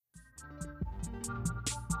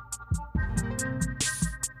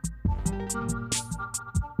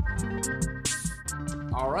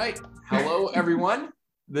All right. Hello, everyone.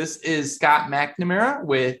 This is Scott McNamara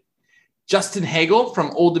with Justin Hagel from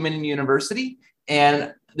Old Dominion University.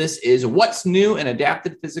 And this is What's New in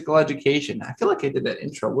Adapted Physical Education. I feel like I did that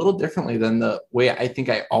intro a little differently than the way I think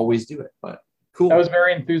I always do it, but cool. That was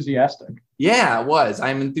very enthusiastic. Yeah, it was.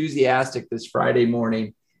 I'm enthusiastic this Friday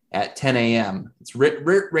morning at 10 a.m. It's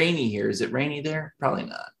rainy here. Is it rainy there? Probably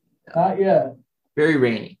not. No. Not yet. Very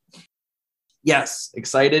rainy. Yes,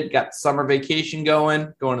 excited. Got summer vacation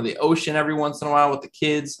going to the ocean every once in a while with the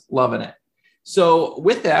kids. Loving it. So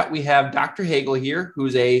with that, we have Dr. Hagel here,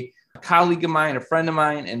 who's a colleague of mine, a friend of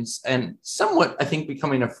mine, and somewhat, I think,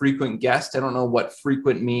 becoming a frequent guest. I don't know what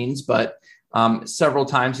frequent means, but several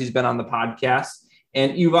times he's been on the podcast.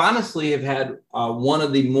 And you've honestly have had one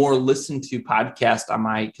of the more listened to podcasts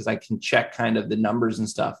on because I can check kind of the numbers and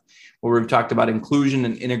stuff, where we've talked about inclusion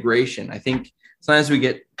and integration. I think sometimes we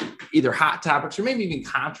get either hot topics or maybe even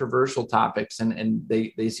controversial topics, and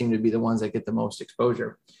they seem to be the ones that get the most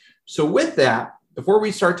exposure. So with that, before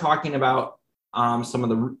we start talking about some of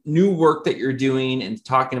the new work that you're doing and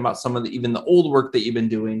talking about some of even the old work that you've been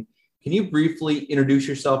doing, can you briefly introduce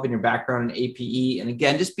yourself and your background in APE? And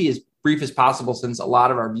again, just be as brief as possible, since a lot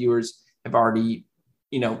of our viewers have already,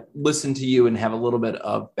 listened to you and have a little bit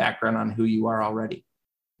of background on who you are already.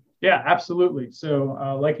 Yeah, absolutely.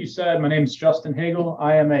 So like you said, my name is Justin Hagel.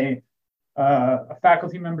 I am a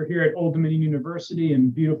faculty member here at Old Dominion University in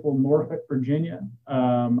beautiful Norfolk, Virginia.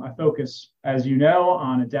 I focus, as you know,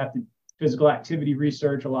 on adapted physical activity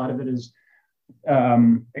research. A lot of it is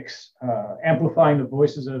amplifying the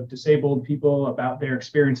voices of disabled people about their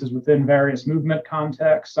experiences within various movement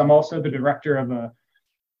contexts. I'm also the director of a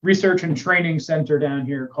research and training center down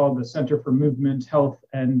here called the Center for Movement, Health,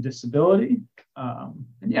 and Disability. And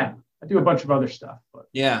yeah, I do a bunch of other stuff. But.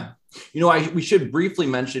 Yeah. We should briefly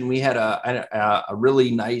mention we had a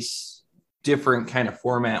really nice, different kind of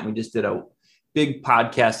format. We just did a big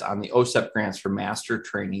podcast on the OSEP grants for master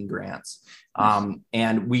training grants.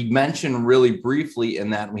 And we mentioned really briefly in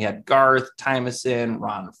that we had Garth Tymason,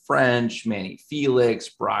 Ron French, Manny Felix,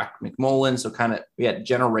 Brock McMullen. So we had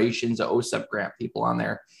generations of OSEP grant people on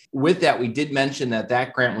there. With that, we did mention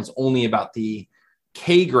that grant was only about the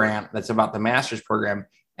K grant, that's about the master's program.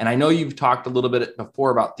 And I know you've talked a little bit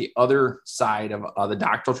before about the other side of the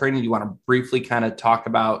doctoral training. Do you want to briefly kind of talk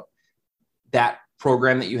about that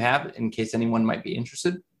program that you have in case anyone might be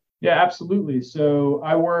interested? Yeah, absolutely. So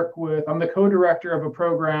I'm the co-director of a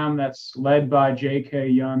program that's led by J.K.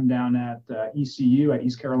 Yun down at ECU at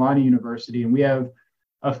East Carolina University. And we have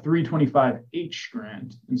a 325H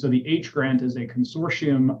grant. And so the H grant is a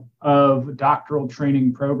consortium of doctoral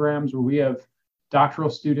training programs where we have doctoral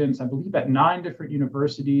students, I believe, at 9 different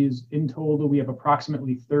universities. In total, we have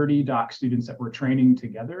approximately 30 doc students that we're training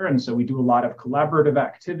together. And so we do a lot of collaborative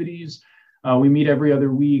activities. We meet every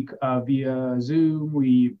other week via Zoom.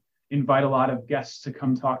 We invite a lot of guests to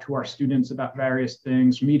come talk to our students about various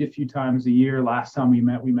things. Meet a few times a year. Last time we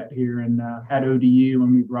met here at ODU,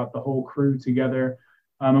 and we brought the whole crew together.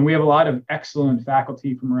 And we have a lot of excellent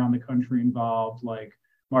faculty from around the country involved, like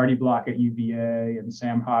Marty Block at UVA and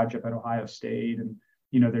Sam Hodge up at Ohio State. And,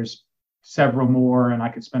 there's several more, and I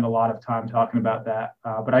could spend a lot of time talking about that.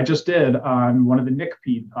 But I just did on one of the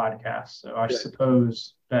NICPED podcasts. So I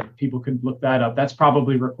suppose that people could look that up. That's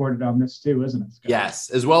probably recorded on this too, isn't it, Scott?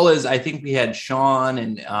 Yes, as well as I think we had Sean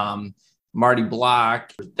and Marty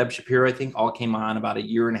Block, Deb Shapiro, I think, all came on about a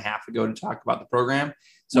year and a half ago to talk about the program.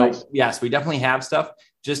 So nice. Yes, we definitely have stuff.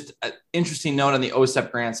 Just an interesting note on the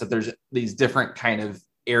OSEP grants that there's these different kind of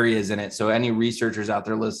areas in it. So any researchers out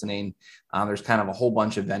there listening, there's kind of a whole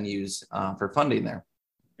bunch of venues for funding there.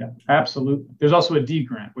 Yeah, absolutely. There's also a D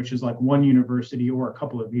grant, which is like one university or a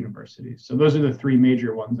couple of universities. So those are the 3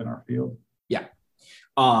 major ones in our field. Yeah.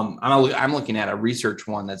 I'm looking at a research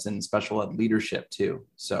one that's in special ed leadership too.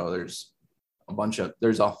 So there's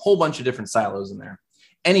a whole bunch of different silos in there.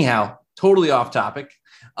 Anyhow, totally off topic.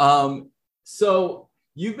 So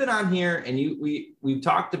you've been on here and we've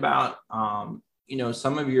talked about,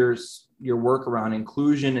 some of your work around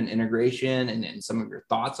inclusion and integration and some of your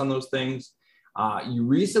thoughts on those things. You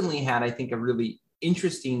recently had, I think, a really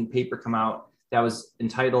interesting paper come out that was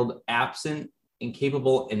entitled Absent,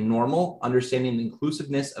 Incapable, and Normal, Understanding the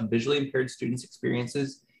Inclusiveness of Visually Impaired Students'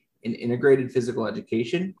 Experiences in Integrated Physical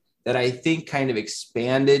Education, that I think kind of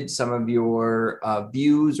expanded some of your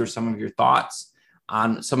views or some of your thoughts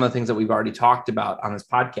on some of the things that we've already talked about on this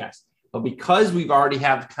podcast. But because we've already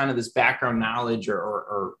have kind of this background knowledge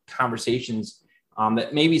or conversations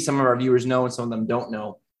that maybe some of our viewers know and some of them don't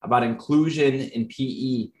know about inclusion in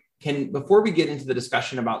PE, before we get into the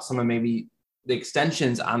discussion about some of maybe the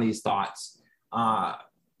extensions on these thoughts,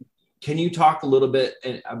 can you talk a little bit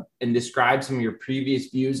and describe some of your previous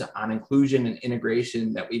views on inclusion and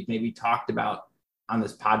integration that we've maybe talked about on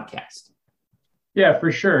this podcast? Yeah,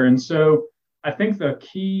 for sure. And so I think the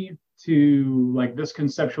key to like this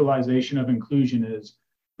conceptualization of inclusion is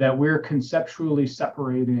that we're conceptually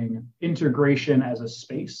separating integration as a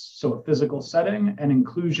space, so a physical setting, and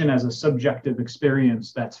inclusion as a subjective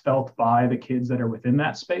experience that's felt by the kids that are within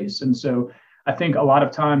that space. And so I think a lot of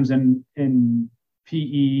times in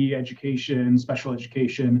PE education, special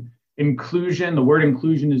education, inclusion, the word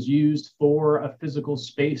inclusion is used for a physical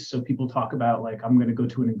space. So people talk about like, I'm going to go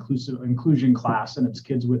to an inclusion class, and it's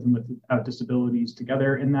kids with and without disabilities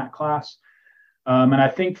together in that class. And I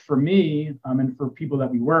think for me, and for people that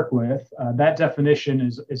we work with, that definition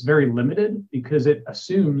is very limited, because it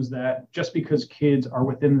assumes that just because kids are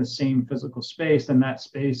within the same physical space, then that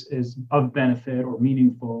space is of benefit or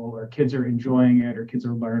meaningful, or kids are enjoying it, or kids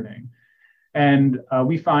are learning. And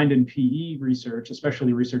we find in PE research,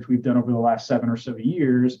 especially research we've done over the last 7 or so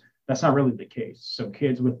years, that's not really the case. So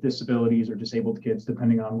kids with disabilities or disabled kids,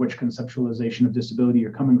 depending on which conceptualization of disability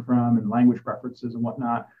you're coming from and language preferences and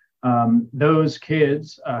whatnot, those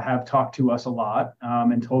kids have talked to us a lot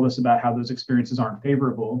and told us about how those experiences aren't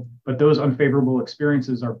favorable, but those unfavorable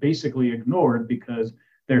experiences are basically ignored because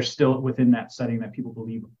they're still within that setting that people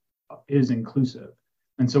believe is inclusive.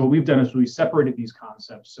 And so what we've done is we separated these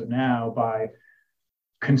concepts. So now by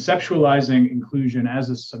conceptualizing inclusion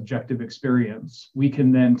as a subjective experience, we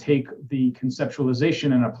can then take the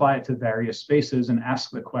conceptualization and apply it to various spaces and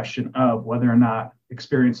ask the question of whether or not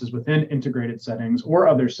experiences within integrated settings or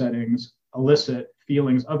other settings elicit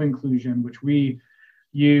feelings of inclusion, which we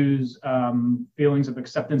use feelings of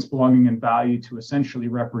acceptance, belonging, and value to essentially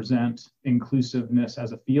represent inclusiveness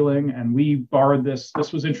as a feeling. And we borrowed this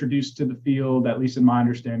was introduced to the field, at least in my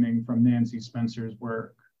understanding, from Nancy Spencer's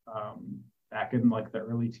work back in like the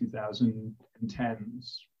early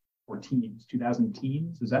 2010s or teens, 2000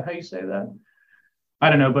 teens. Is that how you say that? I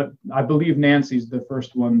don't know, but I believe Nancy's the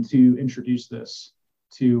first one to introduce this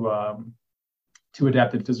to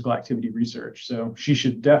adapted physical activity research. So she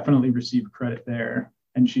should definitely receive credit there.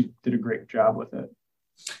 And she did a great job with it.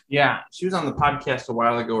 Yeah, she was on the podcast a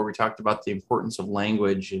while ago where we talked about the importance of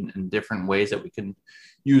language and different ways that we can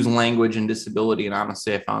use language and disability. And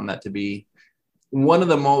honestly, I found that to be one of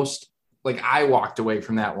the most, like, I walked away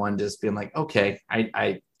from that one just being like, okay,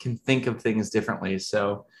 I can think of things differently.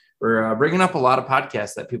 So we're bringing up a lot of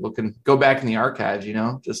podcasts that people can go back in the archives,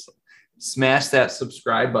 just smash that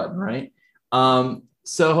subscribe button, right? Okay,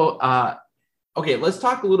 let's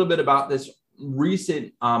talk a little bit about this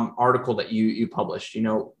recent article that you published.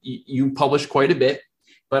 You published quite a bit,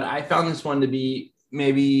 but I found this one to be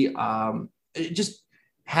maybe it just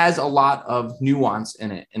has a lot of nuance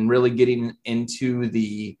in it and really getting into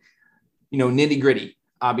the nitty gritty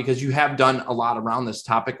because you have done a lot around this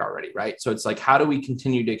topic already, right? So it's like, how do we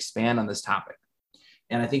continue to expand on this topic?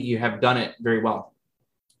 And I think you have done it very well.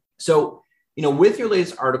 So, with your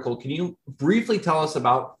latest article, can you briefly tell us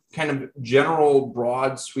about kind of general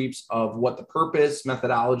broad sweeps of what the purpose,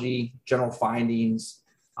 methodology, general findings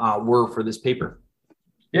were for this paper?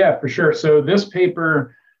 Yeah, for sure. So this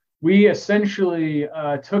paper, we essentially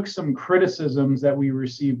took some criticisms that we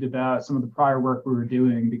received about some of the prior work we were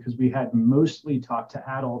doing, because we had mostly talked to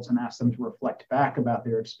adults and asked them to reflect back about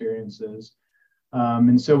their experiences.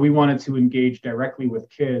 And so we wanted to engage directly with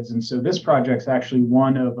kids. And so this project's actually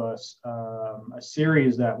one of a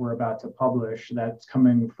series that we're about to publish that's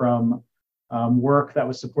coming from work that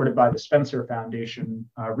was supported by the Spencer Foundation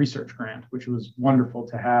research grant, which was wonderful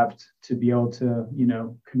to have to be able to,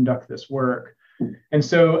 conduct this work. And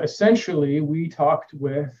so essentially we talked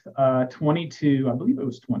with 22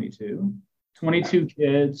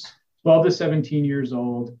 kids, 12 to 17 years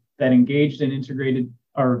old, that engaged in integrated,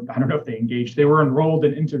 or I don't know if they engaged, they were enrolled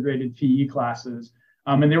in integrated PE classes,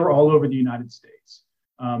 and they were all over the United States.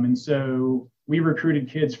 And so we recruited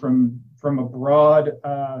kids from a broad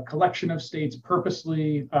collection of states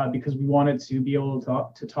purposely because we wanted to be able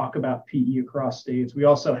to talk about PE across states. We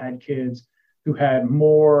also had kids who had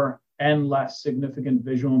more and less significant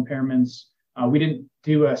visual impairments. We didn't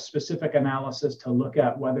do a specific analysis to look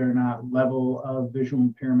at whether or not level of visual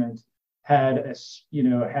impairment had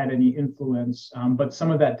any influence, but some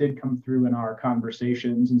of that did come through in our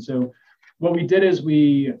conversations. And so what we did is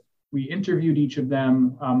we interviewed each of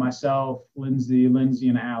them, myself, Lindsay,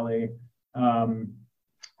 and Allie,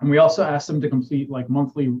 And we also asked them to complete like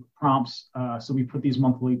monthly prompts. So we put these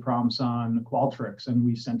monthly prompts on Qualtrics, and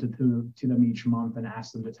we sent it to them each month and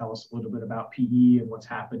asked them to tell us a little bit about PE and what's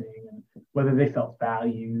happening and whether they felt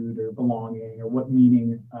valued or belonging or what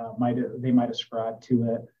meaning they might ascribe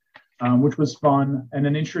to it, which was fun and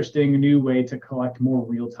an interesting new way to collect more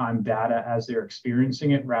real-time data as they're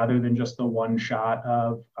experiencing it rather than just the one shot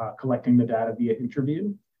of collecting the data via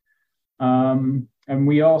interview. And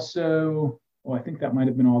we also, well, I think that might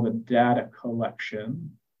have been all the data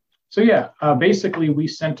collection. So yeah, basically we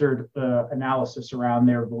centered the analysis around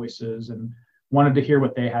their voices and wanted to hear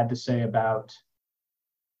what they had to say about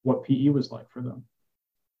what PE was like for them.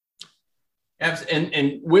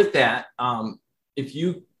 And with that,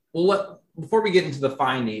 before we get into the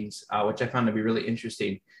findings, which I found to be really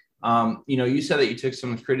interesting, you said that you took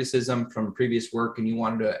some criticism from previous work and you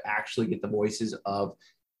wanted to actually get the voices of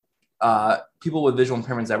people with visual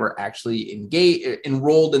impairments that were actually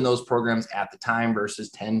enrolled in those programs at the time versus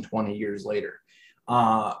 10, 20 years later.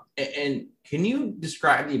 And can you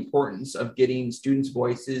describe the importance of getting students'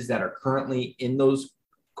 voices that are currently in those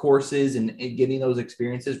courses and getting those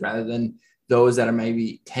experiences rather than those that are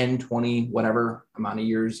maybe 10, 20, whatever amount of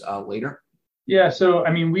years later? Yeah, so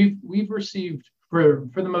I mean, we've received for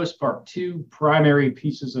the most part two primary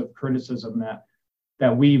pieces of criticism that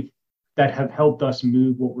have helped us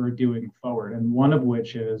move what we're doing forward. And one of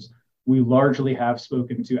which is we largely have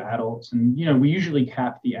spoken to adults, and we usually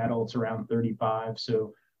cap the adults around 35,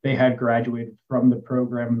 so they had graduated from the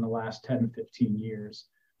program in the last 10, 15 years.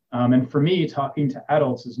 And for me, talking to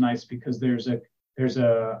adults is nice because there's a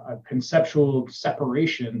conceptual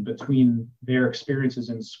separation between their experiences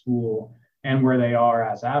in school and where they are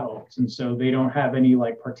as adults. And so they don't have any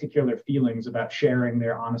like particular feelings about sharing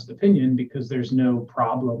their honest opinion because there's no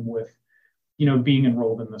problem with, being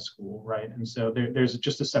enrolled in the school, right? And so there's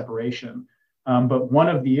just a separation. But one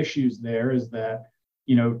of the issues there is that,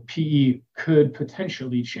 PE could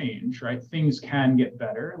potentially change, right? Things can get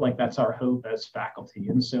better. Like that's our hope as faculty.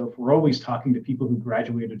 And so if we're always talking to people who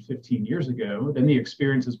graduated 15 years ago, then the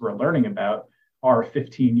experiences we're learning about are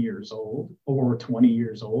 15 years old or 20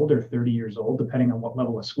 years old or 30 years old, depending on what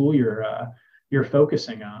level of school you're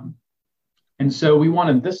focusing on. And so we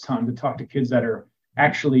wanted this time to talk to kids that are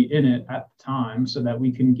actually in it at the time so that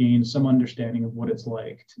we can gain some understanding of what it's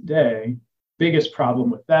like today. Biggest problem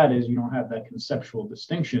with that is you don't have that conceptual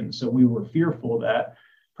distinction. So we were fearful that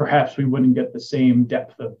perhaps we wouldn't get the same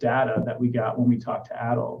depth of data that we got when we talked to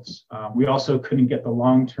adults. We also couldn't get the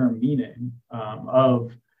long-term meaning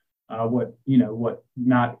of what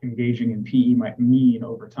not engaging in PE might mean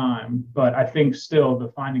over time. But I think still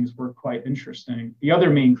the findings were quite interesting. The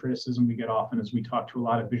other main criticism we get often is we talk to a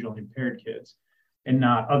lot of visually impaired kids and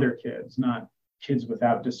not other kids, not kids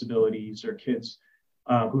without disabilities or kids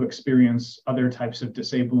who experience other types of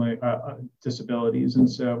disabilities. And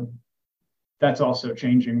so that's also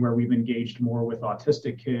changing, where we've engaged more with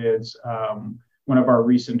autistic kids. One of our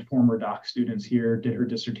recent former doc students here did her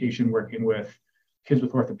dissertation working with kids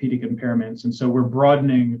with orthopedic impairments. And so we're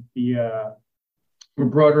broadening the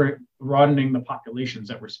populations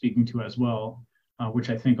that we're speaking to as well,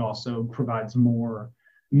 which I think also provides more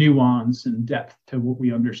nuance and depth to what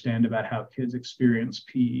we understand about how kids experience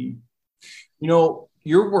PE.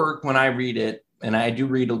 Your work, when I read it, and I do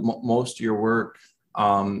read most of your work,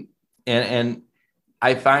 and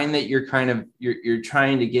I find that you're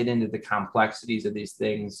trying to get into the complexities of these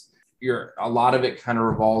things. A lot of it kind of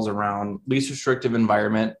revolves around least restrictive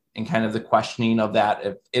environment and kind of the questioning of that.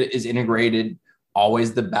 If it is integrated,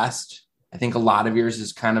 always the best. I think a lot of yours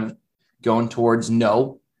is kind of going towards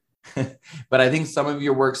no. But I think some of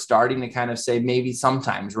your work's starting to kind of say maybe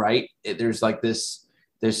sometimes, right? There's like this,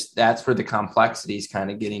 that's where the complexities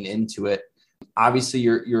kind of getting into it. Obviously,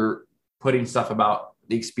 you're putting stuff about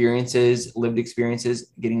the experiences, lived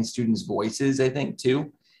experiences, getting students' voices, I think,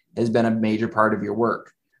 too, has been a major part of your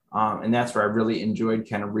work. And that's where I really enjoyed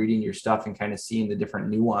kind of reading your stuff and kind of seeing the different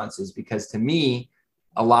nuances, because to me,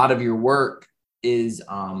 a lot of your work is,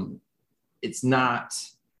 it's not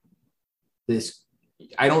this,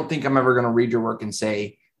 I don't think I'm ever going to read your work and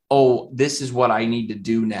say, oh, this is what I need to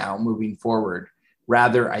do now moving forward.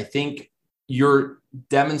 Rather, I think you're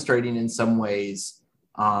demonstrating in some ways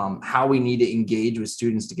how we need to engage with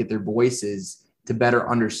students to get their voices, to better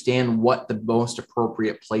understand what the most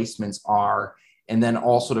appropriate placements are, and then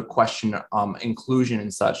also to question inclusion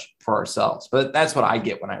and such for ourselves. But that's what I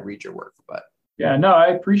get when I read your work. But yeah, no, I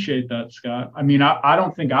appreciate that, Scott. I mean, I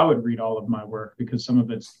don't think I would read all of my work because some of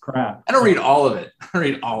it's crap. I don't read all of it. I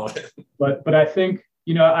read all of it. But I think,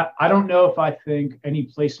 I don't know if I think any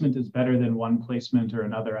placement is better than one placement or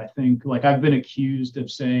another. I think, like, I've been accused of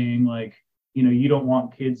saying, like, you don't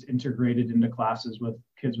want kids integrated into classes with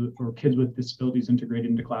kids with, or kids with disabilities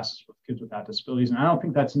integrated into classes with kids without disabilities. And I don't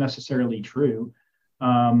think that's necessarily true.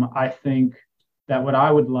 I think that what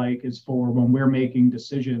I would like is for when we're making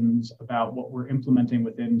decisions about what we're implementing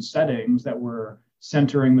within settings, that we're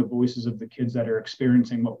centering the voices of the kids that are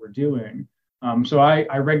experiencing what we're doing. So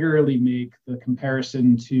I regularly make the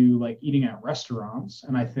comparison to like eating at restaurants.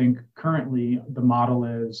 And I think currently the model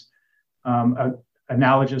is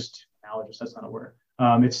analogous, that's not a word.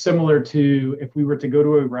 It's similar to if we were to go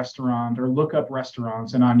to a restaurant or look up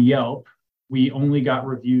restaurants, and on Yelp, we only got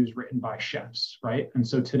reviews written by chefs, right? And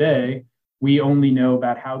so today, we only know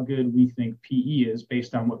about how good we think PE is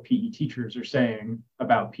based on what PE teachers are saying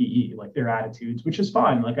about PE, like their attitudes, which is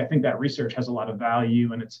fine. Like, I think that research has a lot of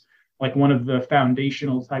value, and it's like one of the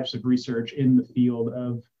foundational types of research in the field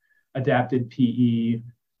of adapted PE.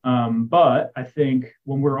 But I think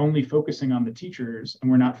when we're only focusing on the teachers and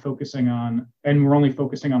we're only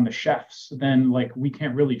focusing on the chefs, then like we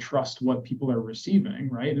can't really trust what people are receiving,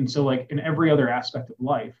 right? And so like in every other aspect of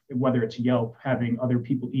life, whether it's Yelp, having other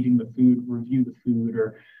people eating the food, review the food,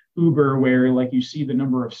 or Uber, where like you see the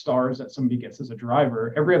number of stars that somebody gets as a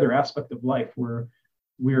driver, every other aspect of life where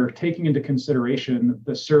we're taking into consideration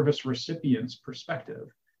the service recipient's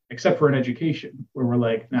perspective, except for in education, where we're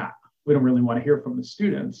like, nah, we don't really want to hear from the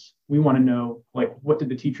students. We want to know, like, what did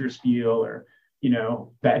the teachers feel, or,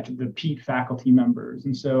 that the PET faculty members.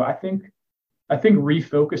 And so I think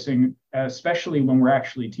refocusing, especially when we're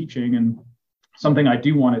actually teaching, and something I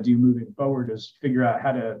do want to do moving forward is figure out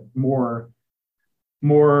how to more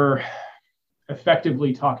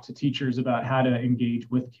effectively talk to teachers about how to engage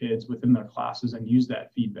with kids within their classes and use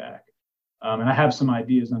that feedback. And I have some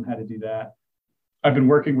ideas on how to do that. I've been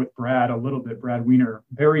working with Brad a little bit, Brad Weiner,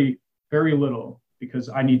 very, very little, because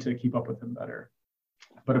I need to keep up with him better,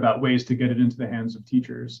 but about ways to get it into the hands of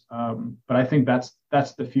teachers. But I think that's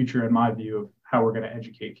the future, in my view, of how we're going to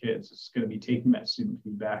educate kids. It's going to be taking that student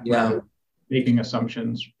feedback, making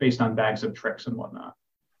assumptions based on bags of tricks and whatnot.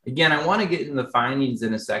 Again, I want to get into the findings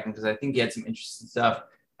in a second, because I think you had some interesting stuff.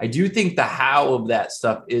 I do think the how of that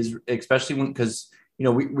stuff is, especially when, because,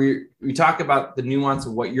 we talk about the nuance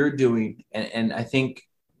of what you're doing. And I think,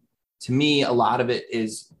 to me, a lot of it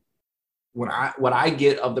is what I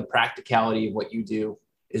get of the practicality of what you do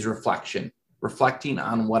is reflecting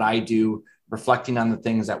on what I do, reflecting on the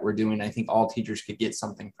things that we're doing. I think all teachers could get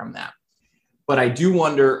something from that. But I do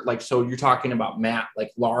wonder, like, so you're talking about Matt, like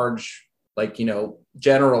large, like,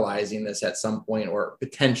 generalizing this at some point, or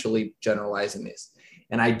potentially generalizing this.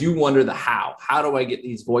 And I do wonder the how do I get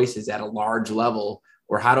these voices at a large level,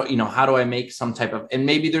 or how do I make some type of, and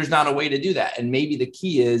maybe there's not a way to do that. And maybe the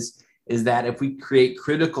key is that if we create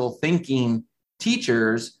critical thinking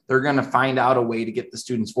teachers, they're going to find out a way to get the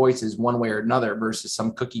students' voices one way or another, versus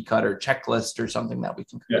some cookie cutter checklist or something that we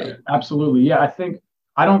can create. Yeah, absolutely. Yeah.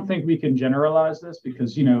 I don't think we can generalize this,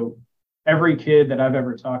 because, every kid that I've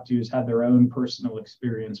ever talked to has had their own personal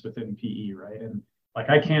experience within PE, right? And like,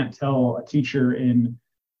 I can't tell a teacher in,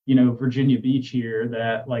 Virginia Beach here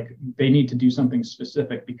that like they need to do something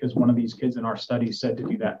specific because one of these kids in our study said to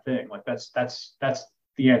do that thing. Like that's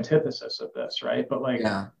the antithesis of this, right? But like,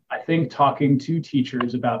 I think talking to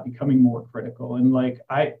teachers about becoming more critical, and like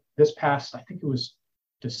this past, I think it was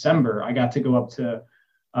December, I got to go up to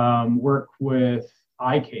work with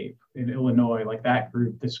iCape in Illinois, like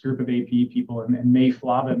this group of AP people, and May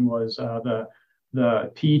Flavin was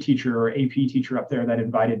the PE teacher or AP teacher up there that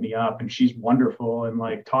invited me up, and she's wonderful. And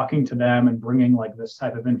like talking to them and bringing like this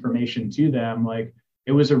type of information to them, like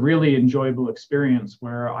it was a really enjoyable experience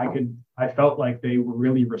where I felt like they were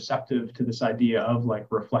really receptive to this idea of like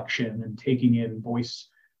reflection and taking in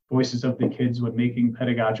voices of the kids when making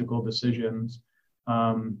pedagogical decisions.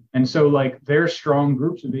 And so like there's strong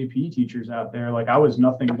groups of AP teachers out there. Like I was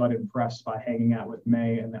nothing but impressed by hanging out with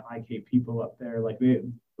May and the iCape people up there. Like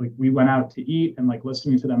we went out to eat, and like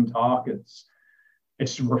listening to them talk,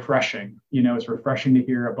 it's refreshing. It's refreshing to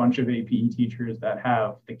hear a bunch of AP teachers that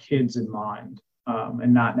have the kids in mind,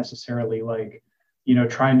 and not necessarily like,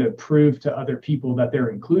 trying to prove to other people that they're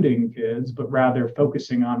including kids, but rather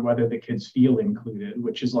focusing on whether the kids feel included,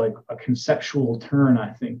 which is like a conceptual turn,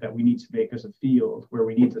 I think, that we need to make as a field, where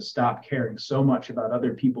we need to stop caring so much about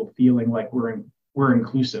other people feeling like we're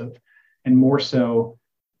inclusive, and more so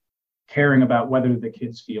caring about whether the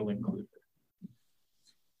kids feel included.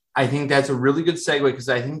 I think that's a really good segue, because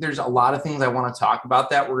I think there's a lot of things I want to talk about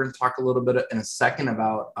that. We're going to talk a little bit in a second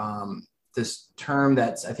about this term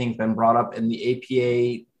that's, I think, been brought up in the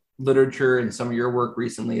APA literature and some of your work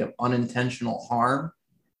recently, of unintentional harm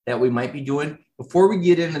that we might be doing. Before we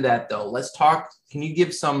get into that, though, let's talk. Can you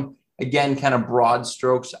give some again, kind of broad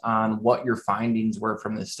strokes on what your findings were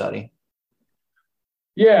from this study.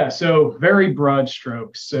 Yeah, so very broad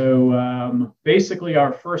strokes. So basically,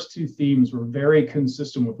 our first two themes were very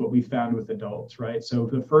consistent with what we found with adults, right? So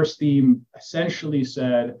the first theme essentially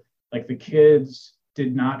said, like, the kids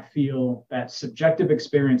did not feel that subjective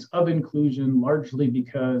experience of inclusion, largely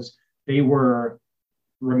because they were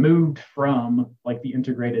removed from like the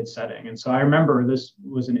integrated setting. And so I remember this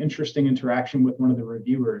was an interesting interaction with one of the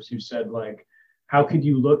reviewers who said, like, how could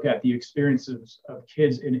you look at the experiences of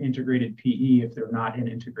kids in integrated PE if they're not in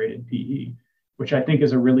integrated PE? Which I think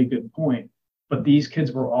is a really good point. But these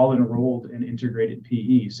kids were all enrolled in integrated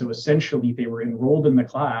PE. So essentially, they were enrolled in the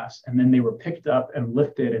class and then they were picked up and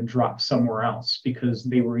lifted and dropped somewhere else because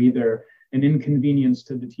they were either an inconvenience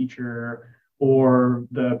to the teacher or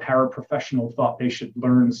the paraprofessional thought they should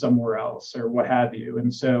learn somewhere else or what have you.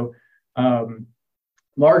 And so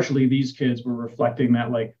largely these kids were reflecting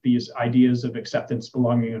that like these ideas of acceptance,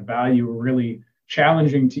 belonging, and value were really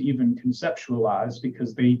challenging to even conceptualize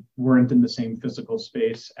because they weren't in the same physical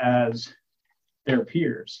space as their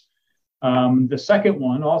peers. The second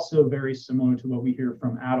one, also very similar to what we hear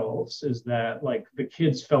from adults, is that like the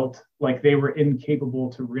kids felt like they were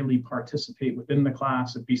incapable to really participate within the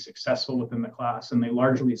class and be successful within the class. And they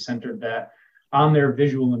largely centered that on their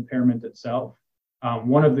visual impairment itself.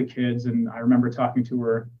 One of the kids, and I remember talking to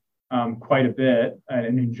her quite a bit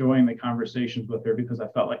and enjoying the conversations with her because I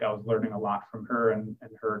felt like I was learning a lot from her and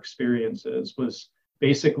her experiences, was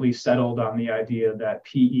basically settled on the idea that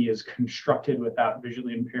PE is constructed without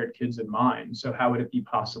visually impaired kids in mind. So how would it be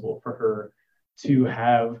possible for her to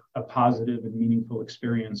have a positive and meaningful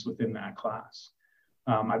experience within that class?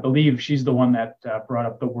 I believe she's the one that brought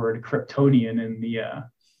up the word Kryptonian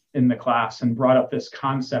in the class and brought up this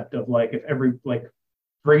concept of like, if every, like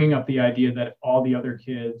bringing up the idea that if all the other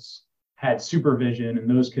kids had supervision and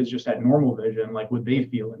those kids just had normal vision, like would they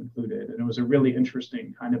feel included? And it was a really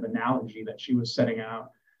interesting kind of analogy that she was setting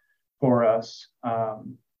out for us.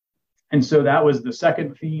 And so that was the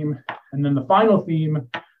second theme. And then the final theme,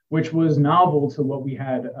 which was novel to what we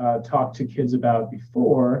had talked to kids about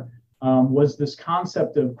before, was this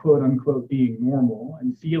concept of quote unquote being normal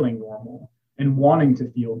and feeling normal and wanting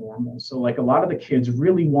to feel normal. So like a lot of the kids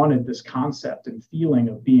really wanted this concept and feeling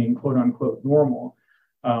of being quote unquote normal.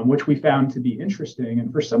 Which we found to be interesting.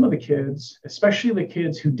 And for some of the kids, especially the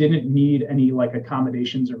kids who didn't need any like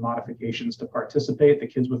accommodations or modifications to participate, the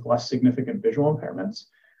kids with less significant visual impairments,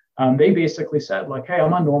 they basically said like, hey,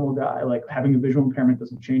 I'm a normal guy. Like having a visual impairment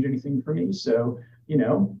doesn't change anything for me. So, you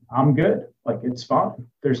know, I'm good. Like it's fine.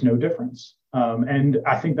 There's no difference. And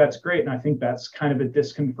I think that's great. And I think that's kind of a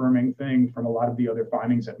disconfirming thing from a lot of the other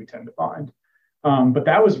findings that we tend to find. But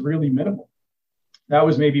that was really minimal. That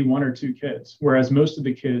was maybe one or two kids, whereas most of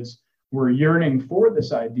the kids were yearning for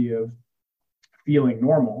this idea of feeling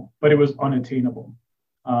normal, but it was unattainable.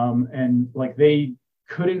 And like they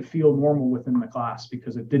couldn't feel normal within the class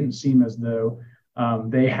because it didn't seem as though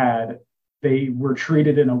they were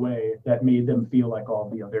treated in a way that made them feel like all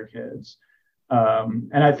the other kids.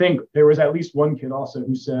 And I think there was at least one kid also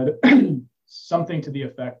who said something to the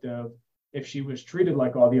effect of, if she was treated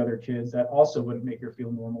like all the other kids, that also wouldn't make her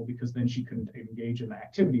feel normal because then she couldn't engage in the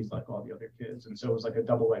activities like all the other kids. And so it was like a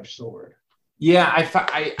double-edged sword. Yeah,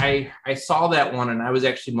 I saw that one and I was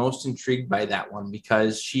actually most intrigued by that one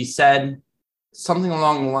because she said something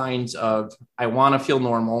along the lines of, I want to feel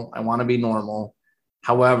normal. I want to be normal.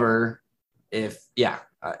 However, if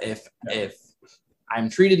I'm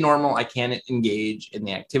treated normal, I can't engage in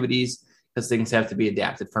the activities because things have to be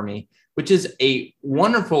adapted for me, which is a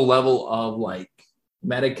wonderful level of like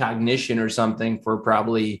metacognition or something for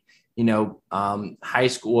probably, high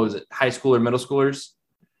school. Was it high school or middle schoolers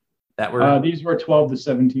that were? These were 12 to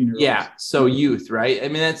 17-year-olds. Yeah. So youth, right? I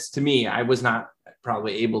mean, that's to me, I was not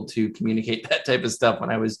probably able to communicate that type of stuff when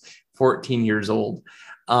I was 14 years old.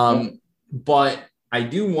 But I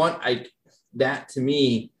do want that to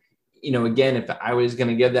me, again, if I was going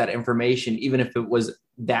to give that information, even if it was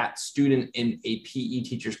that student in a PE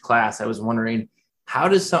teacher's class, I was wondering how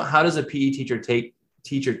does a PE teacher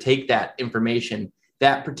take that information,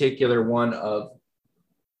 that particular one of,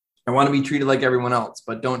 I want to be treated like everyone else,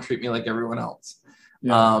 but don't treat me like everyone else.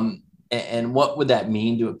 Yeah. And what would that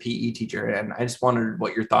mean to a PE teacher? And I just wondered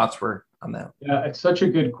what your thoughts were on that. Yeah, it's such a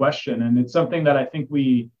good question. And it's something that I think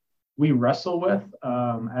we wrestle with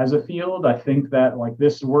as a field. I think that like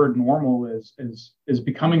this word normal is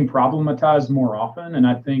becoming problematized more often. And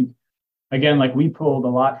I think, again, like we pulled a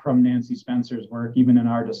lot from Nancy Spencer's work, even in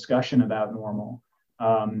our discussion about normal.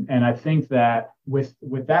 And I think that with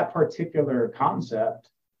that particular concept,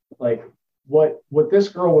 like what this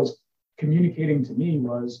girl was communicating to me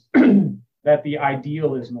was that the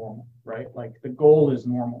ideal is normal, right? Like the goal is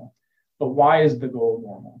normal. But why is the goal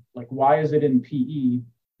normal? Like, why is it in PE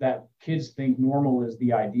that kids think normal is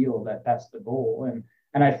the ideal, that that's the goal?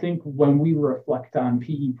 And I think when we reflect on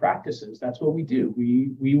PE practices, that's what we do.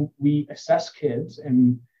 We assess kids,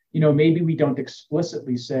 and maybe we don't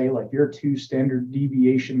explicitly say like you're 2 standard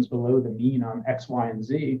deviations below the mean on X, Y, and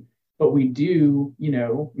Z, but we do,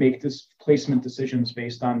 make this placement decisions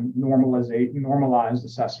based on normalized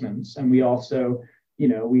assessments. And we also,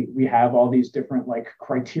 we have all these different like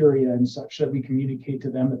criteria and such that we communicate to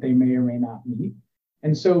them that they may or may not meet.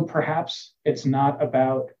 And so perhaps it's not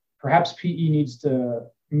about, perhaps PE needs to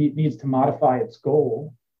modify its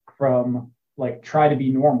goal from like try to be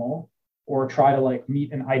normal or try to like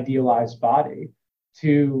meet an idealized body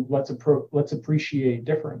to let's appreciate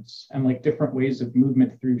difference and like different ways of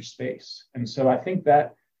movement through space. And so I think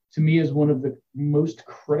that to me is one of the most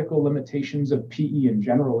critical limitations of PE in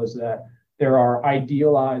general, is that there are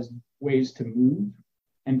idealized ways to move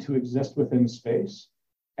and to exist within space.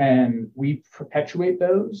 And we perpetuate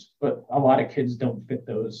those, but a lot of kids don't fit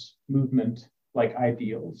those movement like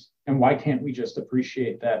ideals. And why can't we just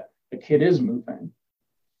appreciate that the kid is moving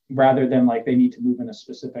rather than like they need to move in a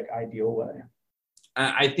specific ideal way?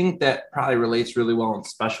 I think that probably relates really well in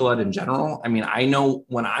special ed in general. I mean, I know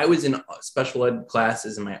when I was in special ed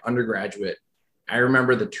classes in my undergraduate, I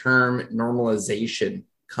remember the term normalization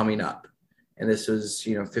coming up. And this was,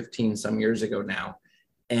 15 some years ago now.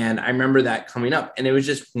 And I remember that coming up, and it was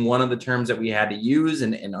just one of the terms that we had to use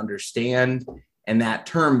and understand. And that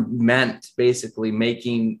term meant basically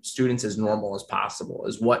making students as normal as possible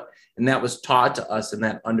and that was taught to us in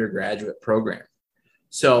that undergraduate program.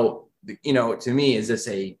 So, to me, is this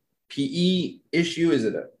a PE issue? Is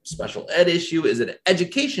it a special ed issue? Is it an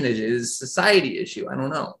education issue? Is it a society issue? I don't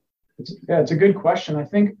know. It's a good question. I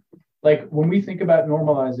think like when we think about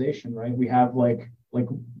normalization, right, we have like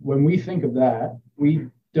when we think of that, we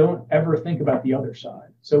don't ever think about the other side.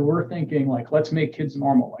 So we're thinking like, let's make kids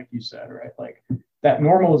normal, like you said, right? Like that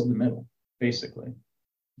normal is the middle, basically.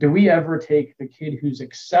 Do we ever take the kid who's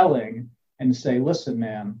excelling and say, listen,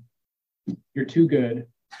 man, you're too good,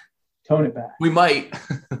 tone it back? We might.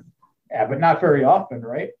 Yeah, but not very often,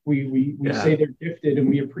 right? We say they're gifted and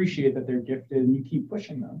we appreciate that they're gifted and you keep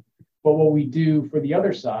pushing them. But what we do for the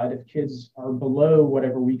other side, if kids are below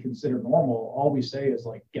whatever we consider normal, all we say is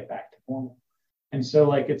like, get back to normal. And so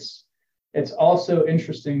like, it's also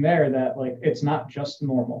interesting there that like, it's not just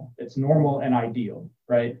normal, it's normal and ideal,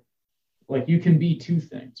 right? Like you can be 2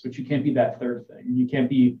 things, but you can't be that third thing. You can't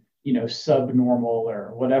be, subnormal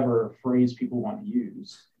or whatever phrase people want to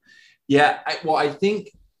use. Yeah. I think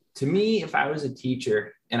to me, if I was a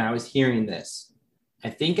teacher and I was hearing this, I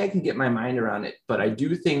think I can get my mind around it. But I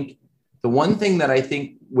do think the one thing that I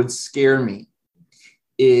think would scare me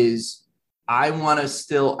is I want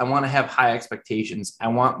to have high expectations. I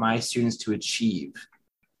want my students to achieve.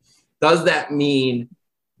 Does that mean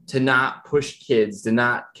to not push kids, to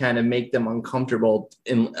not kind of make them uncomfortable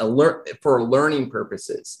for learning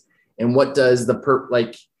purposes? And what does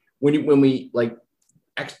when we like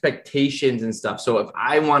expectations and stuff? So if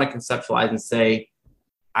I want to conceptualize and say,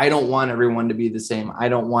 I don't want everyone to be the same. I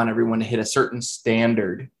don't want everyone to hit a certain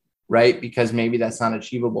standard, right? Because maybe that's not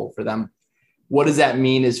achievable for them. What does that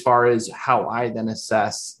mean as far as how I then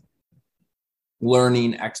assess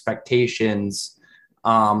learning expectations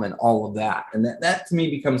and all of that? And that to me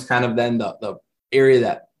becomes kind of then the area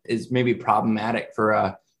that is maybe problematic for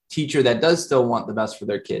a teacher that does still want the best for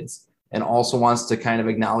their kids and also wants to kind of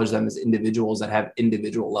acknowledge them as individuals that have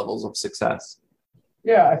individual levels of success.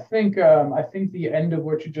 Yeah, I think the end of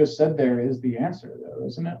what you just said there is the answer, though,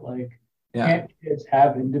 isn't it? Like, can't kids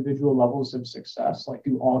have individual levels of success? Like,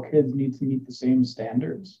 do all kids need to meet the same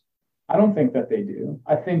standards? I don't think that they do.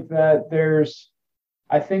 I think that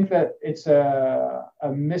it's a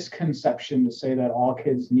misconception to say that all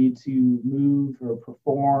kids need to move or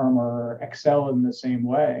perform or excel in the same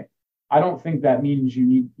way. I don't think that means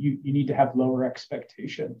you need to have lower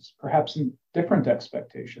expectations, perhaps different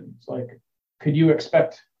expectations. Like, can you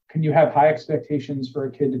have high expectations for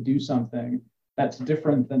a kid to do something that's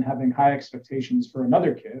different than having high expectations for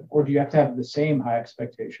another kid? Or do you have to have the same high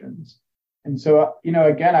expectations? And so,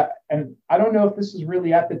 again, I don't know if this is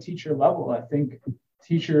really at the teacher level. I think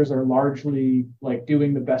teachers are largely like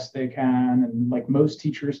doing the best they can. And like most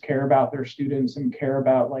teachers care about their students and care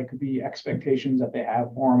about like the expectations that they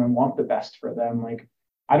have for them and want the best for them. Like,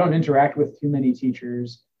 I don't interact with too many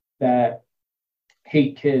teachers that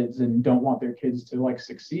hate kids and don't want their kids to like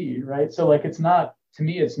succeed, right? So like, to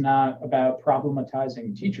me, it's not about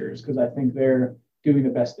problematizing teachers, because I think they're doing the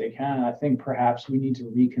best they can. I think perhaps we need to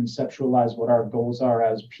reconceptualize what our goals are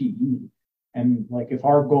as PE. And like if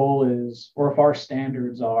our goal is, or if our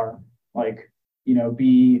standards are like,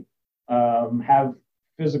 be have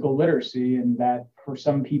physical literacy, and that for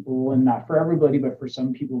some people, and not for everybody, but for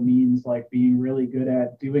some people means like being really good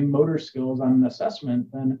at doing motor skills on an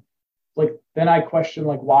assessment, then I question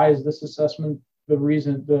like, why is this assessment the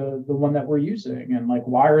reason, the one that we're using? And like,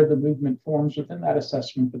 why are the movement forms within that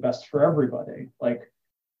assessment the best for everybody? Like,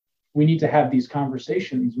 we need to have these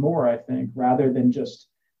conversations more, I think, rather than just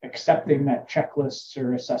accepting that checklists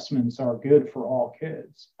or assessments are good for all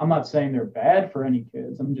kids. I'm not saying they're bad for any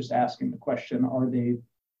kids. I'm just asking the question,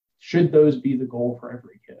 should those be the goal for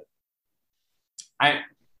every kid? I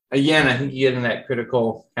think you get in that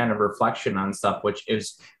critical kind of reflection on stuff, which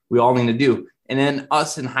is we all need to do. And then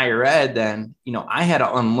us in higher ed, then, I had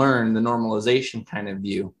to unlearn the normalization kind of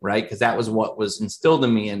view, right? Because that was what was instilled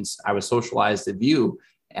in me, and I was socialized to view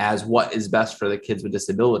as what is best for the kids with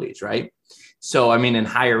disabilities, right? So, in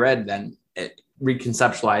higher ed, then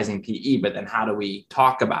reconceptualizing PE, but then how do we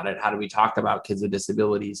talk about it? How do we talk about kids with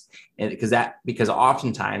disabilities? And because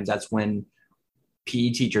oftentimes that's when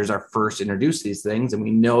PE teachers are first introduced to these things. And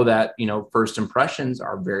we know that, first impressions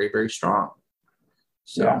are very, very strong.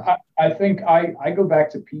 So yeah, I think I go back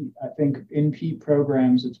to PE. I think in PE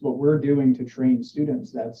programs, it's what we're doing to train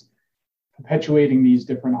students that's perpetuating these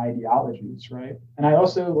different ideologies, right? And I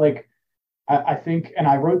also I think, and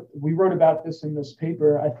we wrote about this in this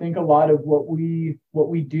paper. I think a lot of what we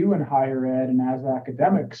do in higher ed and as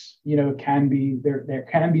academics, can be there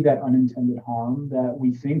can be that unintended harm that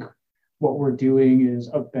we think what we're doing is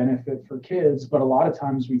of benefit for kids, but a lot of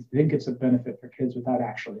times we think it's a benefit for kids without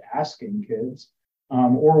actually asking kids,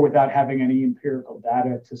 or without having any empirical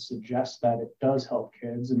data to suggest that it does help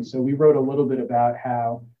kids. And so we wrote a little bit about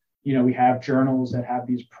how, we have journals that have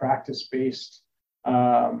these practice-based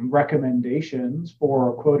recommendations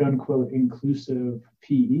for quote unquote inclusive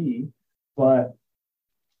PE, but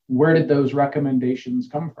where did those recommendations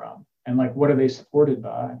come from? And what are they supported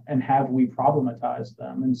by? And have we problematized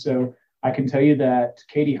them? And so I can tell you that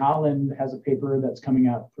Katie Holland has a paper that's coming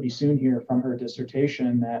out pretty soon here from her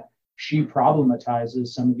dissertation that she problematizes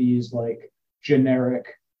some of these generic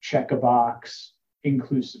check-a-box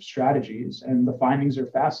inclusive strategies. And the findings are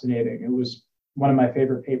fascinating. It was one of my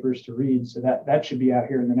favorite papers to read. So that should be out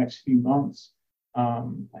here in the next few months. I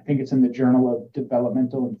think it's in the Journal of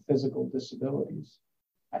Developmental and Physical Disabilities,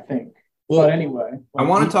 I think. Well, but anyway. I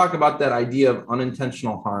want to talk about that idea of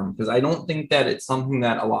unintentional harm, because I don't think that it's something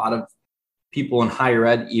that a lot of people in higher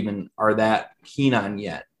ed even are that keen on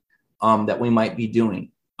yet, that we might be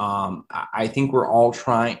doing. I think we're all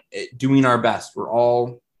doing our best. We're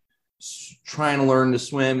all trying to learn to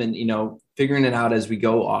swim and, figuring it out as we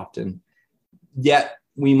go often. Yet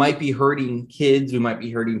we might be hurting kids. We might be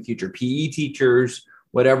hurting future PE teachers,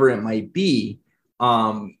 whatever it might be.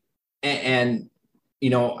 Can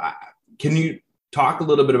you talk a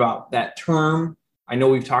little bit about that term? I know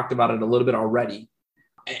we've talked about it a little bit already,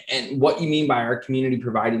 and what you mean by our community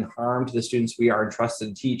providing harm to the students we are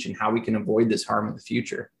entrusted to teach, and how we can avoid this harm in the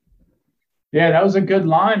future. Yeah, that was a good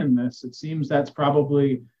line in this. It seems that's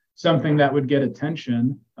probably something that would get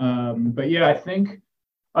attention. But yeah, I think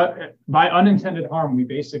by unintended harm, we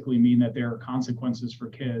basically mean that there are consequences for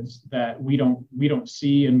kids that we don't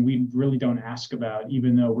see and we really don't ask about,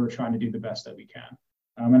 even though we're trying to do the best that we can.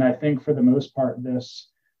 And I think for the most part, this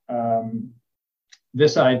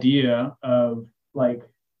idea of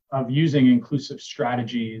using inclusive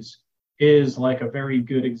strategies is a very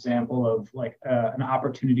good example of an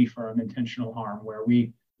opportunity for unintentional harm, where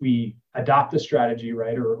we adopt a strategy,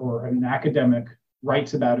 right, or an academic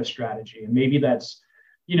writes about a strategy, and maybe that's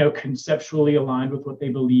conceptually aligned with what they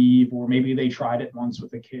believe, or maybe they tried it once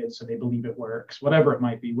with a kid, so they believe it works, whatever it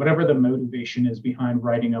might be, whatever the motivation is behind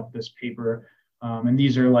writing up this paper. And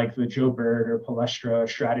these are the Joe Bird or Palestra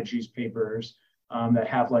strategies papers that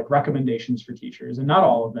have recommendations for teachers, and not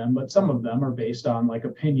all of them, but some of them are based on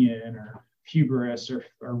opinion or hubris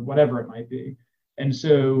or whatever it might be. And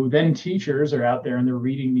so then teachers are out there and they're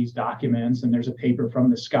reading these documents, and there's a paper from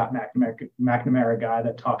the Scott McNamara guy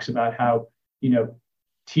that talks about how,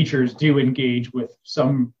 teachers do engage with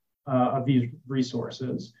some of these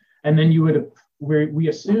resources. And then we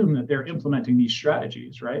assume that they're implementing these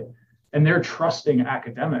strategies, right? And they're trusting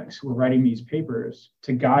academics who are writing these papers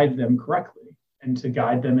to guide them correctly and to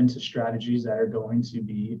guide them into strategies that are going to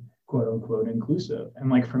be quote unquote inclusive.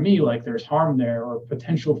 And for me, there's harm there, or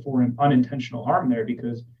potential for an unintentional harm there,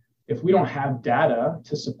 because if we don't have data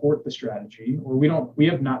to support the strategy, or we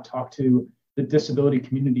have not talked to the disability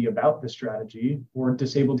community about the strategy, or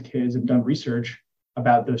disabled kids have done research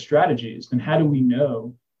about those strategies, then how do we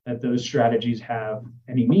know that those strategies have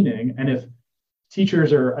any meaning? And if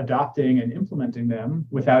teachers are adopting and implementing them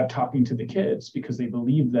without talking to the kids because they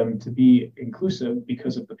believe them to be inclusive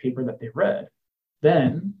because of the paper that they read,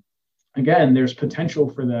 then again, there's potential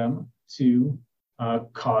for them to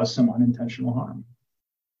cause some unintentional harm.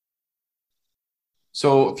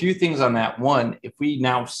 So a few things on that. One, if we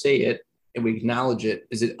now say it and we acknowledge it,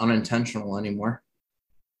 is it unintentional anymore?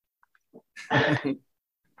 I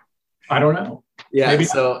don't know. Yeah. Maybe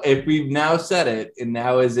so if we've now said it, and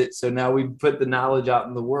now is it, so now we've put the knowledge out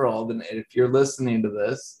in the world. And if you're listening to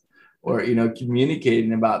this or,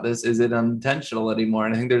 communicating about this, is it unintentional anymore?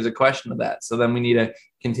 And I think there's a question of that. So then we need to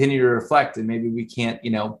continue to reflect, and maybe we can't,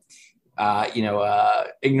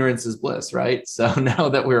 ignorance is bliss, right? So now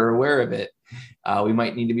that we're aware of it, we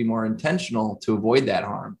might need to be more intentional to avoid that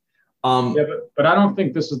harm. But I don't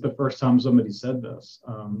think this is the first time somebody said this.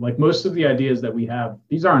 Like most of the ideas that we have,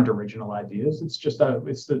 these aren't original ideas. It's just a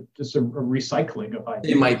recycling of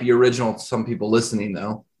ideas. It might be original to some people listening,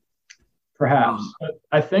 though. Perhaps. But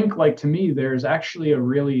I think, to me, there's actually a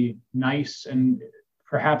really nice and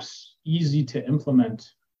perhaps easy to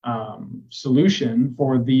implement solution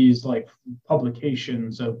for these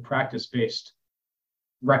publications of practice-based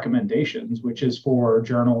recommendations, which is for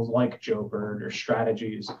journals like Joburg or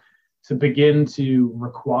Strategies to begin to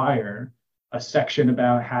require a section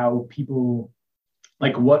about how people,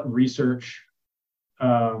 what research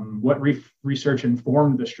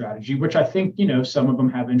informed the strategy, which I think, some of them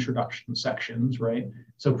have introduction sections, right?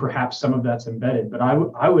 So perhaps some of that's embedded, but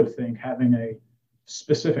I would think having a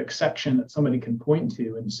specific section that somebody can point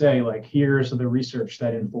to and say, here's the research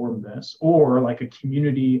that informed this, or a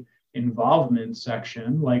community involvement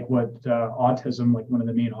section, like what autism, one of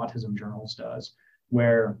the main autism journals does,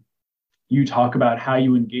 where you talk about how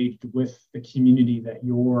you engaged with the community that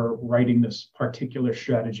you're writing this particular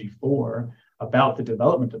strategy for, about the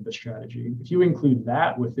development of the strategy. If you include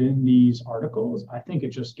that within these articles, I think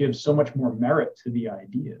it just gives so much more merit to the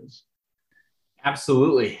ideas.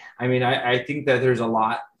 Absolutely. I mean, I think that there's a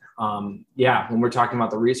lot. When we're talking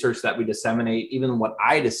about the research that we disseminate, even what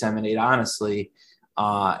I disseminate, honestly,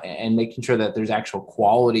 and making sure that there's actual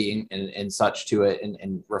quality and such to it,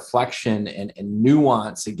 and reflection and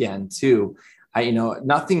nuance again too.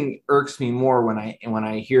 Nothing irks me more when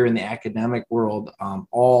I hear in the academic world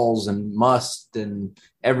alls and must and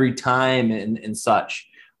every time and such.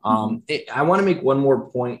 I want to make one more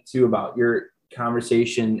point too about your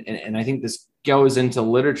conversation, and I think this goes into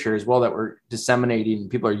literature as well that we're disseminating,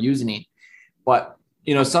 people are using it, but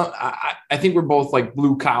I think we're both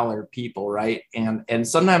blue collar people, right? And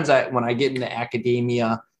sometimes when I get into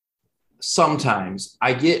academia, sometimes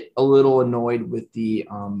I get a little annoyed with the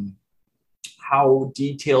how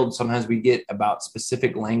detailed sometimes we get about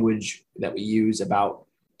specific language that we use about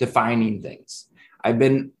defining things. I've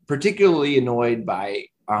been particularly annoyed by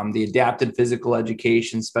the adapted physical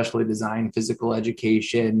education, specially designed physical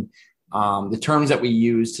education, the terms that we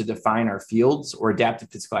use to define our fields, or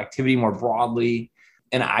adapted physical activity more broadly.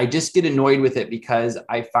 And I just get annoyed with it because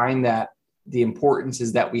I find that the importance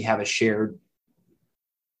is that we have to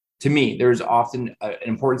me, there's often an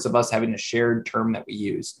importance of us having a shared term that we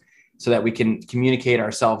use so that we can communicate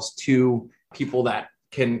ourselves to people that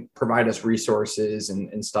can provide us resources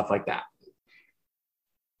and stuff like that.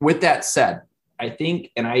 With that said, I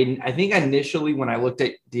think initially when I looked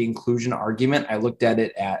at the inclusion argument, I looked at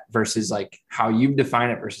it versus how you define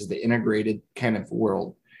it versus the integrated kind of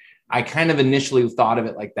world. I kind of initially thought of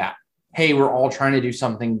it like that. Hey, we're all trying to do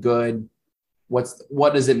something good.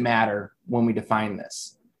 What does it matter when we define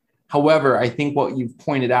this? However, I think what you've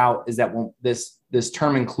pointed out is that when this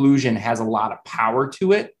term inclusion has a lot of power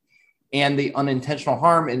to it, and the unintentional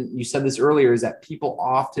harm, and you said this earlier, is that people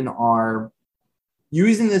often are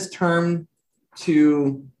using this term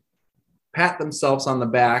to pat themselves on the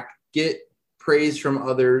back, get praise from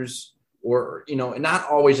others, or, not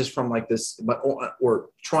always just from this, but or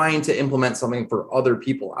trying to implement something for other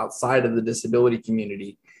people outside of the disability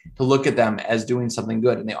community to look at them as doing something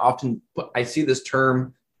good. And they often I see this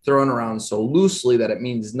term thrown around so loosely that it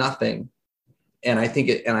means nothing. And I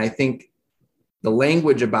think the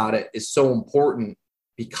language about it is so important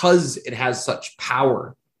because it has such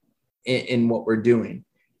power in what we're doing.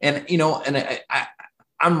 And,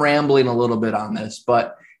 I'm rambling a little bit on this,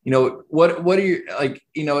 but what are your,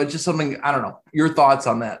 it's just something, I don't know, your thoughts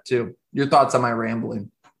on that too, your thoughts on my rambling.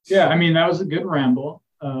 Yeah. I mean, that was a good ramble.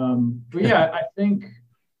 But yeah,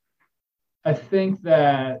 I think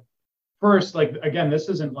that first, again, this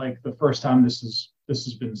isn't the first time this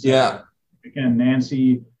has been said. Yeah. Again,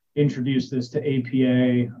 Nancy introduced this to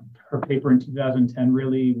APA her paper in 2010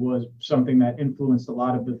 really was something that influenced a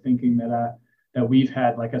lot of the thinking that we've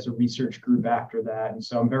had like as a research group after that. And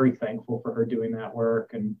so I'm very thankful for her doing that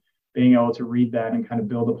work and being able to read that and kind of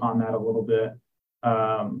build upon that a little bit.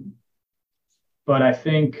 But I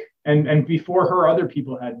think, and before her, other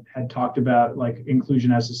people had talked about like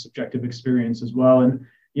inclusion as a subjective experience as well. And,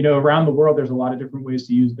 you know, around the world, there's a lot of different ways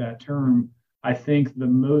to use that term. I think the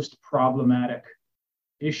most problematic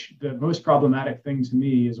thing to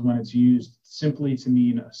me is when it's used simply to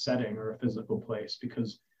mean a setting or a physical place,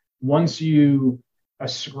 because once you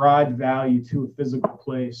ascribe value to a physical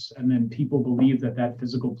place and then people believe that that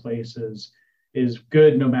physical place is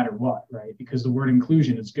good no matter what, right? Because the word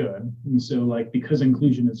inclusion is good. And so like, because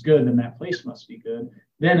inclusion is good, then that place must be good.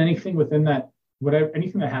 Then anything within that,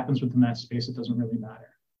 anything that happens within that space, it doesn't really matter.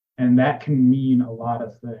 And that can mean a lot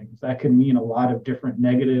of things. That can mean a lot of different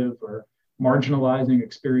negative or marginalizing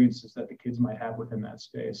experiences that the kids might have within that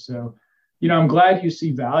space. So, you know, I'm glad you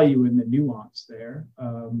see value in the nuance there.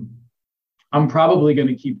 I'm probably going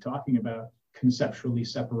to keep talking about conceptually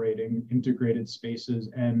separating integrated spaces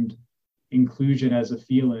and inclusion as a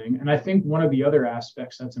feeling. And I think one of the other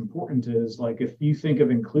aspects that's important is like, if you think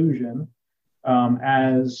of inclusion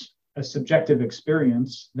as a subjective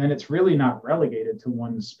experience, then it's really not relegated to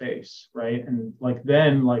one space, right? And like,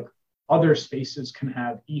 then like other spaces can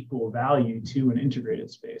have equal value to an integrated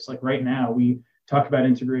space. Like right now, we talk about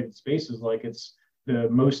integrated spaces like it's the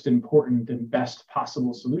most important and best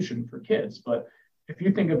possible solution for kids. But if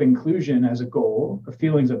you think of inclusion as a goal, or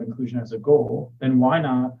feelings of inclusion as a goal, then why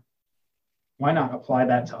not apply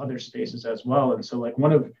that to other spaces as well? And so like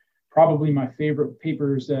one of probably my favorite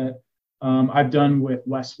papers that I've done with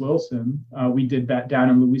Wes Wilson, we did that down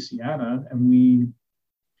in Louisiana, and we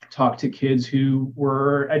talked to kids who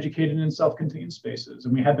were educated in self-contained spaces,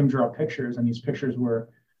 and we had them draw pictures, and these pictures were,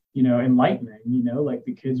 you know, enlightening. You know, like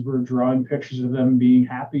the kids were drawing pictures of them being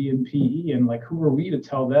happy in PE, and like, who are we to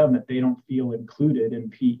tell them that they don't feel included in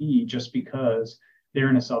PE just because they're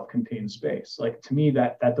in a self-contained space? Like, to me,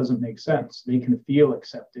 that doesn't make sense. They can feel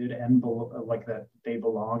accepted and like that they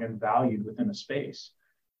belong and valued within a space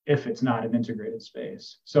if it's not an integrated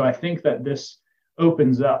space. So I think that this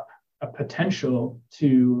opens up a potential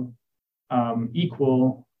to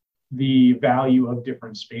equal the value of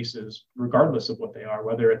different spaces, regardless of what they are,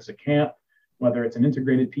 whether it's a camp, whether it's an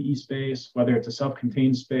integrated PE space, whether it's a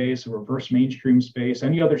self-contained space, a reverse mainstream space,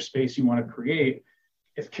 any other space you want to create.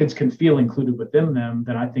 If kids can feel included within them,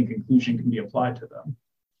 then I think inclusion can be applied to them.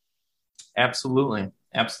 Absolutely.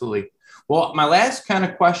 Absolutely. Well, my last kind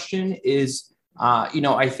of question is,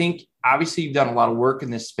 I think obviously you've done a lot of work in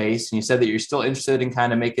this space, and you said that you're still interested in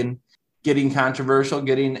kind of getting controversial,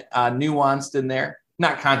 getting nuanced in there.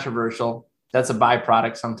 Not controversial. That's a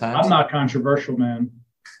byproduct sometimes. I'm not controversial, man.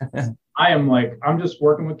 I'm just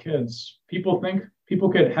working with kids. People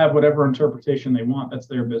could have whatever interpretation they want. That's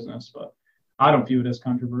their business, but I don't view it as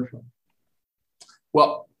controversial.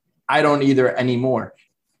 Well, I don't either anymore.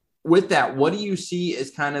 With that, what do you see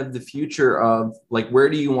as kind of the future of, like, where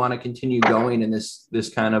do you want to continue going in this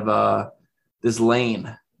kind of this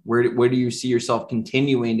lane? Where do you see yourself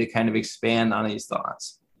continuing to kind of expand on these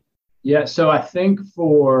thoughts? Yeah, so I think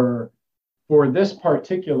for this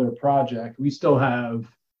particular project, we still have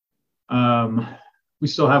a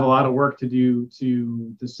lot of work to do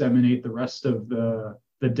to disseminate the rest of the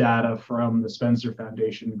data from the Spencer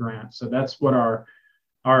Foundation grant. So that's what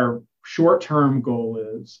our short-term goal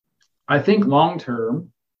is. I think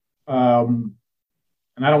long-term, and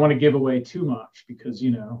I don't want to give away too much because,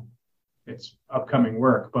 you know, it's upcoming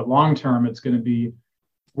work, but long-term, it's going to be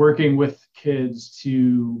working with kids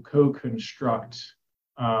to co-construct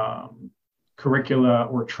curricula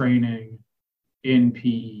or training in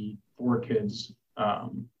PE for kids,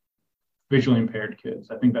 visually impaired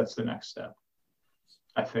kids. I think that's the next step,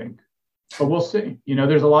 I think. But we'll see. You know,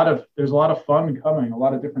 there's a lot of fun coming, a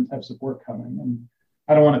lot of different types of work coming. And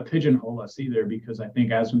I don't want to pigeonhole us either, because I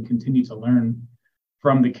think as we continue to learn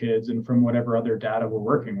from the kids and from whatever other data we're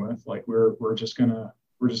working with, like we're just gonna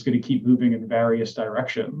keep moving in various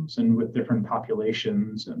directions and with different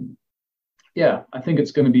populations. And yeah, I think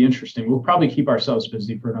it's going to be interesting. We'll probably keep ourselves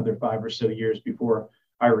busy for another 5 or so years before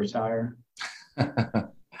I retire.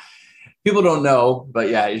 People don't know, but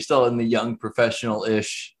yeah, you're still in the young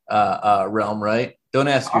professional-ish realm, right? Don't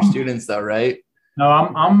ask your students though, right? No,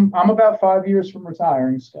 I'm about 5 years from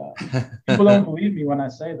retiring, Scott. People don't believe me when I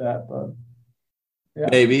say that, but yeah.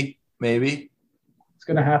 Maybe. It's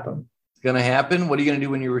going to happen. It's going to happen? What are you going to do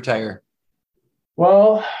when you retire?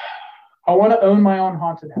 Well, I want to own my own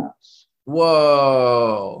haunted house.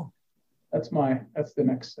 Whoa. That's the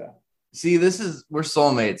next step. See, we're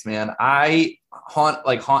soulmates, man. I haunt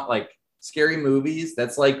like scary movies.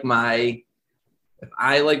 That's like if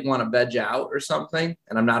I like want to veg out or something,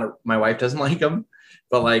 and my wife doesn't like them,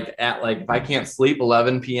 but like if I can't sleep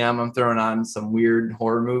 11 p.m., I'm throwing on some weird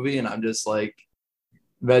horror movie and I'm just like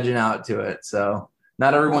vegging out to it. So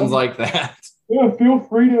not everyone's like that. Yeah, feel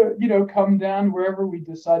free to, come down wherever we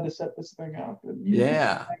decide to set this thing up. And,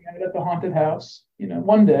 Yeah. hang out at the haunted house,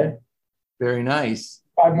 one day. Very nice.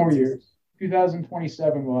 5 more years.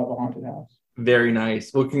 2027, we'll have a haunted house. Very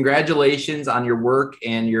nice. Well, congratulations on your work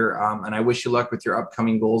and and I wish you luck with your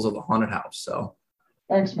upcoming goals of the haunted house. So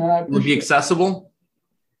thanks, man. Will it be accessible?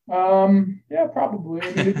 Yeah, probably.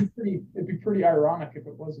 I mean, it'd be pretty ironic if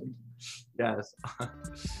it wasn't. Yes.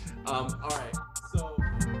 All right.